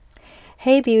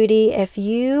Hey beauty, if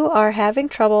you are having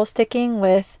trouble sticking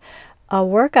with a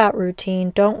workout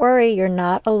routine, don't worry, you're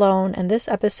not alone. In this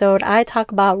episode, I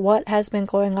talk about what has been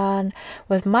going on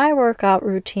with my workout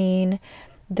routine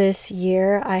this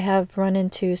year. I have run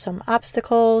into some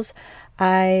obstacles.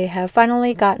 I have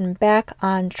finally gotten back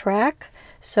on track.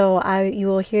 So you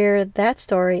will hear that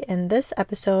story in this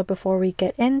episode. Before we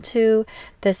get into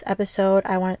this episode,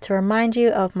 I wanted to remind you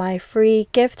of my free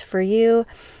gift for you.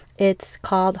 It's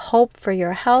called Hope for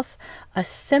Your Health, a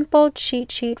simple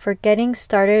cheat sheet for getting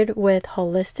started with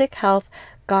holistic health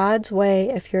God's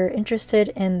way. If you're interested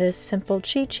in this simple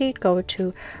cheat sheet, go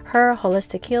to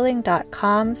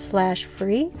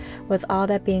herholistichealing.com/free. With all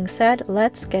that being said,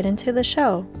 let's get into the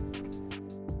show.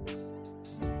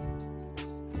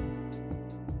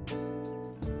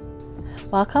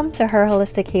 Welcome to Her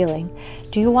Holistic Healing.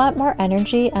 Do you want more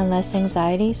energy and less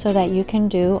anxiety so that you can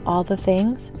do all the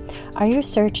things? Are you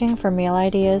searching for meal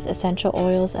ideas, essential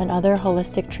oils, and other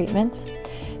holistic treatments?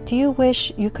 Do you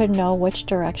wish you could know which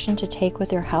direction to take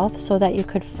with your health so that you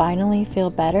could finally feel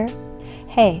better?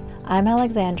 Hey, I'm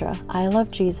Alexandra. I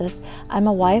love Jesus. I'm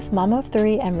a wife, mom of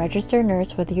 3, and registered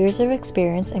nurse with years of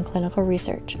experience in clinical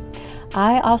research.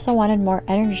 I also wanted more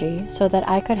energy so that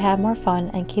I could have more fun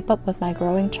and keep up with my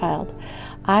growing child.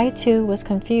 I too was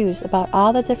confused about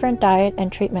all the different diet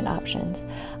and treatment options.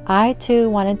 I too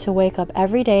wanted to wake up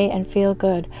every day and feel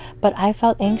good, but I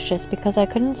felt anxious because I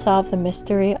couldn't solve the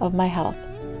mystery of my health.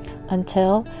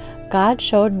 Until God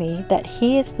showed me that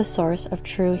He is the source of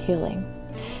true healing.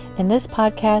 In this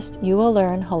podcast, you will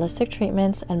learn holistic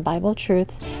treatments and Bible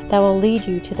truths that will lead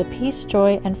you to the peace,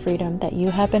 joy, and freedom that you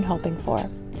have been hoping for.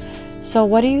 So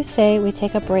what do you say we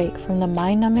take a break from the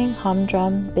mind-numbing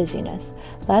humdrum busyness?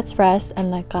 Let's rest and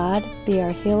let God be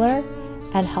our healer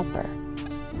and helper.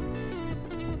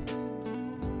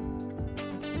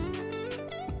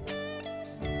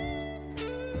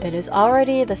 It is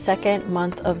already the second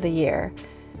month of the year.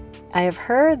 I have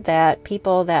heard that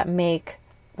people that make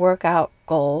workout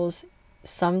goals,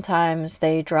 sometimes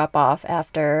they drop off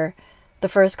after the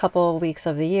first couple of weeks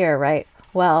of the year, right?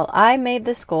 Well, I made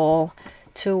this goal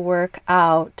to work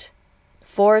out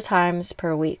 4 times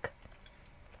per week.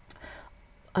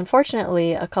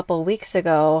 Unfortunately, a couple weeks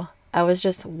ago, I was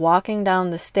just walking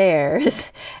down the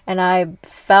stairs and I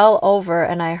fell over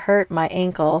and I hurt my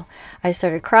ankle. I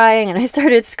started crying and I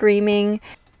started screaming.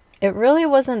 It really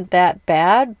wasn't that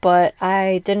bad, but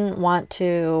I didn't want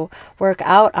to work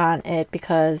out on it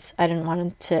because I didn't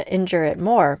want to injure it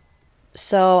more.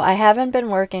 So I haven't been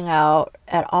working out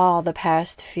at all the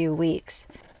past few weeks.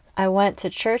 I went to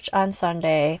church on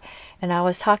Sunday and I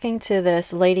was talking to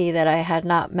this lady that I had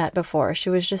not met before. She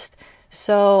was just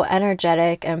so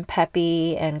energetic and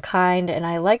peppy and kind, and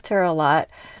I liked her a lot.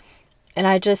 And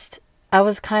I guess I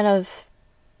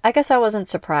wasn't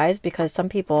surprised because some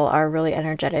people are really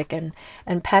energetic and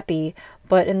peppy.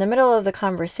 But in the middle of the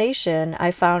conversation,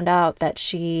 I found out that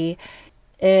she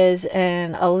is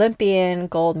an Olympian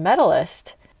gold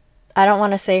medalist. I don't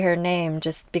want to say her name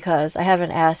just because I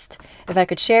haven't asked if I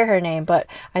could share her name, but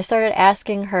I started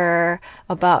asking her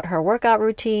about her workout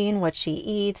routine, what she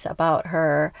eats, about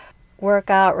her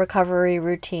workout recovery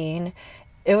routine.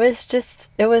 It was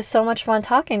so much fun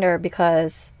talking to her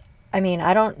because, I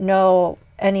don't know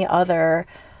any other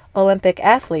Olympic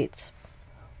athletes.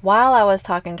 While I was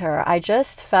talking to her, I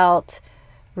just felt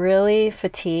really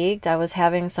fatigued. I was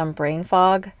having some brain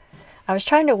fog. I was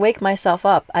trying to wake myself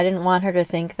up. I didn't want her to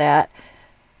think that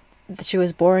she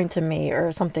was boring to me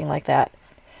or something like that.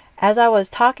 As I was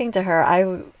talking to her,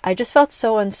 I just felt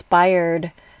so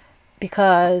inspired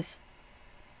because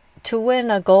to win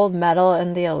a gold medal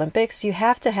in the Olympics, you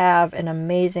have to have an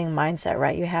amazing mindset,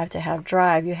 right? You have to have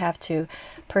drive. You have to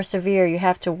persevere. You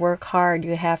have to work hard.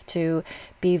 You have to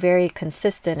be very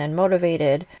consistent and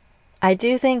motivated. I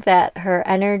do think that her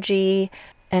energy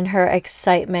and her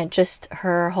excitement, just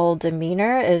her whole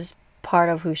demeanor is part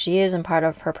of who she is and part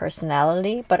of her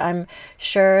personality. But I'm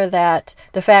sure that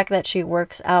the fact that she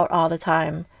works out all the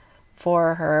time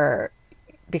for her,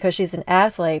 because she's an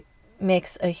athlete,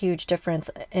 makes a huge difference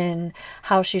in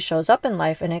how she shows up in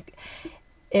life. And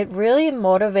it really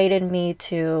motivated me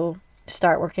to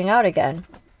start working out again.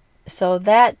 So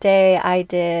that day I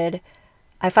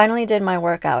finally did my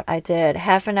workout. I did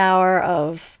half an hour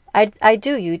of, I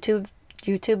do YouTube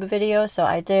videos. So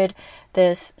I did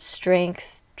this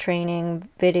strength training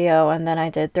video and then I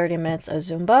did 30 minutes of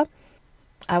Zumba.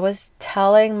 I was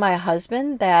telling my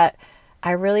husband that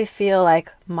I really feel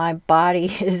like my body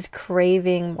is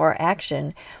craving more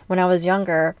action. When I was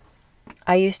younger,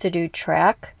 I used to do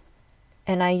track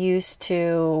and I used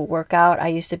to work out. I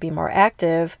used to be more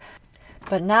active.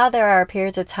 But now there are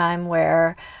periods of time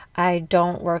where I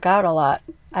don't work out a lot.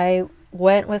 I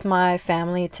went with my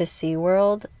family to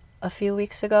SeaWorld a few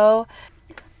weeks ago.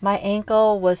 My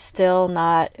ankle was still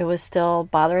not, it was still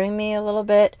bothering me a little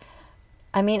bit.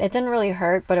 I mean, it didn't really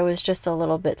hurt, but it was just a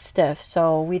little bit stiff.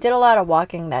 So we did a lot of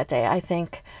walking that day. I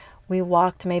think we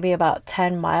walked maybe about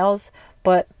 10 miles,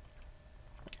 but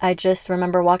I just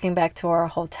remember walking back to our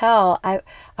hotel. I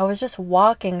was just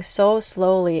walking so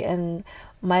slowly and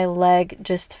my leg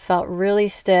just felt really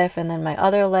stiff and then my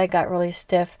other leg got really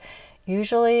stiff.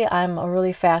 Usually I'm a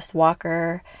really fast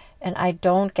walker and I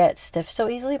don't get stiff so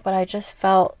easily, but I just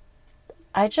felt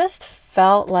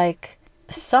like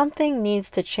something needs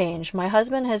to change. My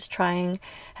husband has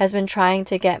been trying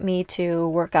to get me to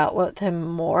work out with him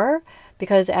more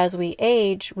because as we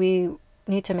age, we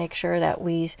need to make sure that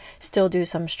we still do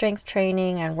some strength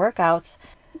training and workouts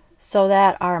so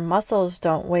that our muscles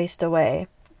don't waste away.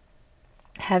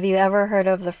 Have you ever heard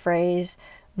of the phrase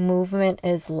movement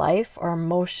is life or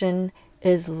motion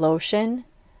is lotion?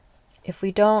 If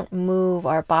we don't move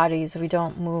our bodies, if we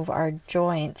don't move our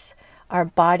joints, our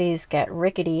bodies get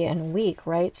rickety and weak,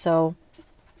 right? So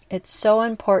it's so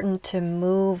important to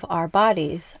move our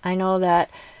bodies. I know that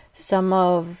some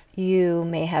of you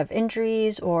may have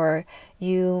injuries or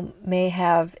you may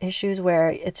have issues where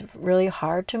it's really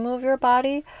hard to move your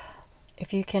body.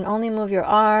 If you can only move your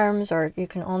arms or you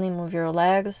can only move your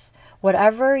legs,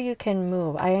 whatever you can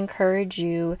move, I encourage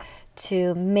you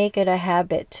to make it a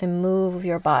habit to move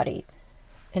your body.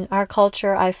 In our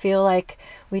culture, I feel like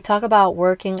we talk about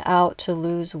working out to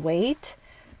lose weight,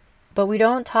 but we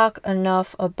don't talk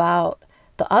enough about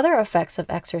the other effects of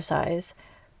exercise.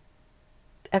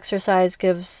 Exercise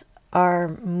gives our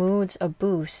moods a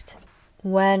boost.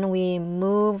 When we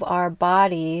move our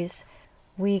bodies,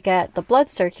 we get the blood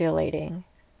circulating.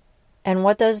 And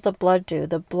what does the blood do?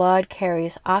 The blood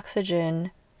carries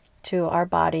oxygen to our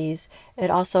bodies. It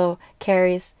also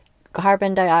carries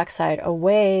carbon dioxide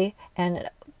away and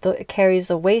it carries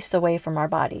the waste away from our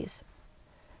bodies.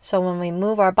 So when we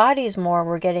move our bodies more,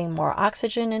 we're getting more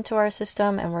oxygen into our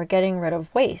system and we're getting rid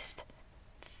of waste.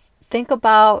 Think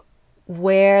about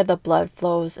where the blood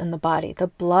flows in the body. The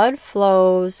blood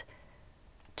flows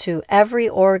to every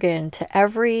organ, to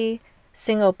every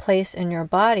single place in your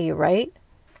body, right?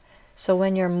 So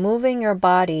when you're moving your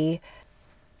body,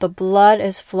 the blood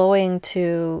is flowing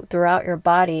throughout your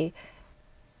body,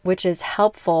 which is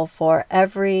helpful for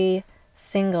every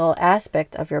single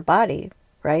aspect of your body,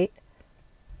 right?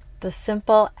 The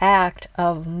simple act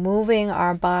of moving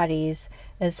our bodies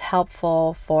is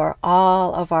helpful for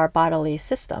all of our bodily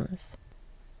systems.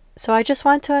 So I just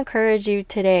want to encourage you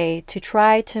today to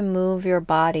try to move your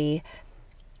body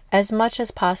as much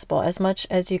as possible, as much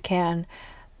as you can.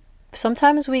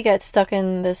 Sometimes we get stuck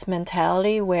in this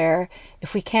mentality where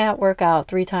if we can't work out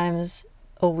 3 times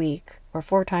a week or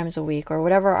 4 times a week or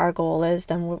whatever our goal is,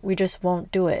 then we just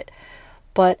won't do it.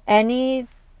 But any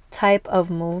type of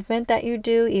movement that you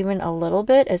do, even a little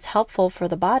bit, is helpful for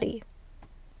the body.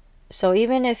 So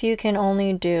even if you can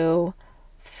only do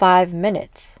 5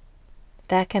 minutes,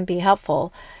 that can be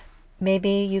helpful. Maybe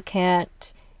you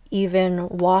can't even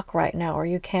walk right now, or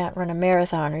you can't run a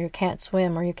marathon, or you can't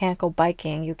swim, or you can't go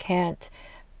biking, you can't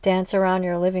dance around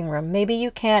your living room. Maybe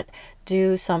you can't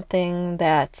do something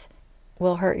that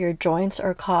will hurt your joints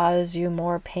or cause you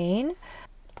more pain.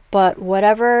 But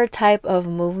whatever type of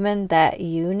movement that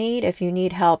you need, if you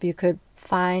need help, you could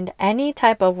find any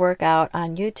type of workout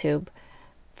on YouTube.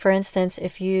 For instance,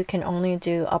 if you can only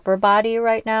do upper body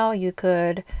right now, you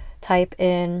could type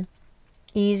in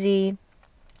easy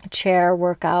chair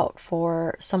workout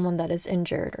for someone that is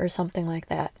injured or something like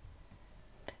that.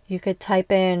 You could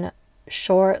type in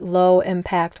short, low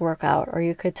impact workout, or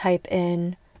you could type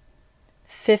in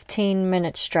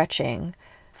 15-minute stretching,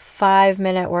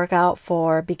 5-minute workout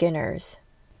for beginners.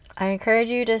 I encourage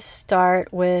you to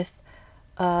start with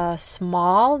a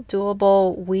small,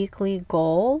 doable weekly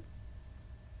goal.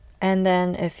 And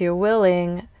then if you're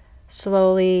willing,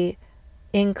 slowly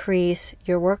increase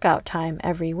your workout time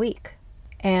every week.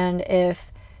 And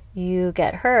if you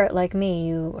get hurt, like me,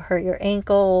 you hurt your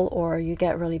ankle or you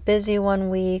get really busy one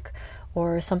week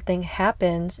or something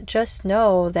happens, just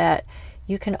know that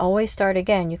you can always start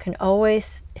again. You can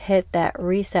always hit that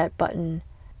reset button.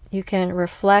 You can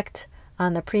reflect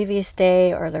on the previous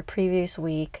day or the previous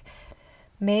week.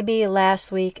 Maybe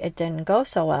last week it didn't go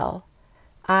so well.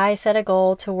 I set a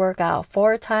goal to work out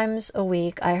 4 times a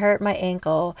week. I hurt my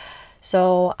ankle,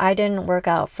 so I didn't work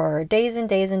out for days and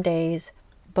days and days.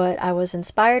 But I was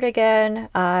inspired again.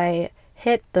 I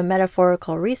hit the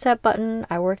metaphorical reset button.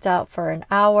 I worked out for an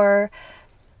hour.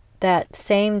 that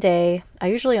same day, I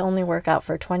usually only work out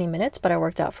for 20 minutes, but I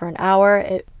worked out for an hour.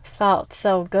 It felt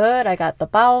so good. I got the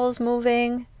bowels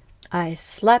moving. I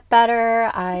slept better.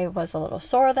 I was a little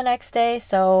sore the next day.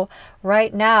 So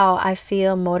right now I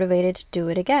feel motivated to do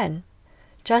it again.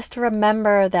 Just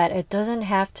remember that it doesn't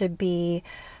have to be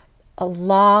a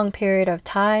long period of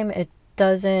time.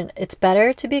 It's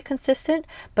better to be consistent,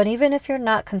 but even if you're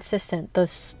not consistent, the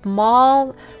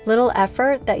small little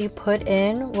effort that you put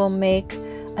in will make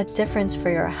a difference for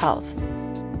your health.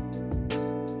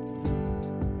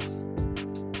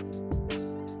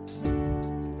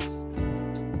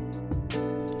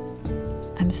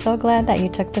 I'm so glad that you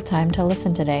took the time to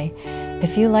listen today.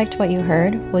 If you liked what you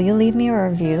heard, will you leave me a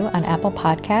review on Apple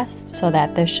Podcasts so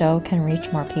that this show can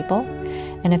reach more people?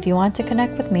 And if you want to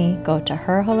connect with me, go to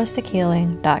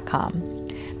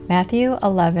herholistichealing.com. Matthew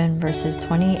 11, verses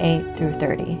 28 through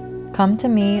 30. Come to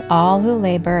me, all who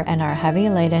labor and are heavy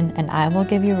laden, and I will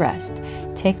give you rest.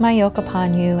 Take my yoke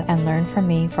upon you and learn from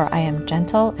me, for I am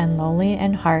gentle and lowly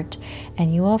in heart,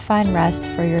 and you will find rest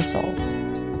for your souls.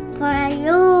 For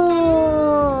you,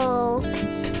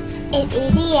 it's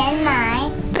easy and my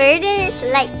burden is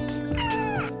light.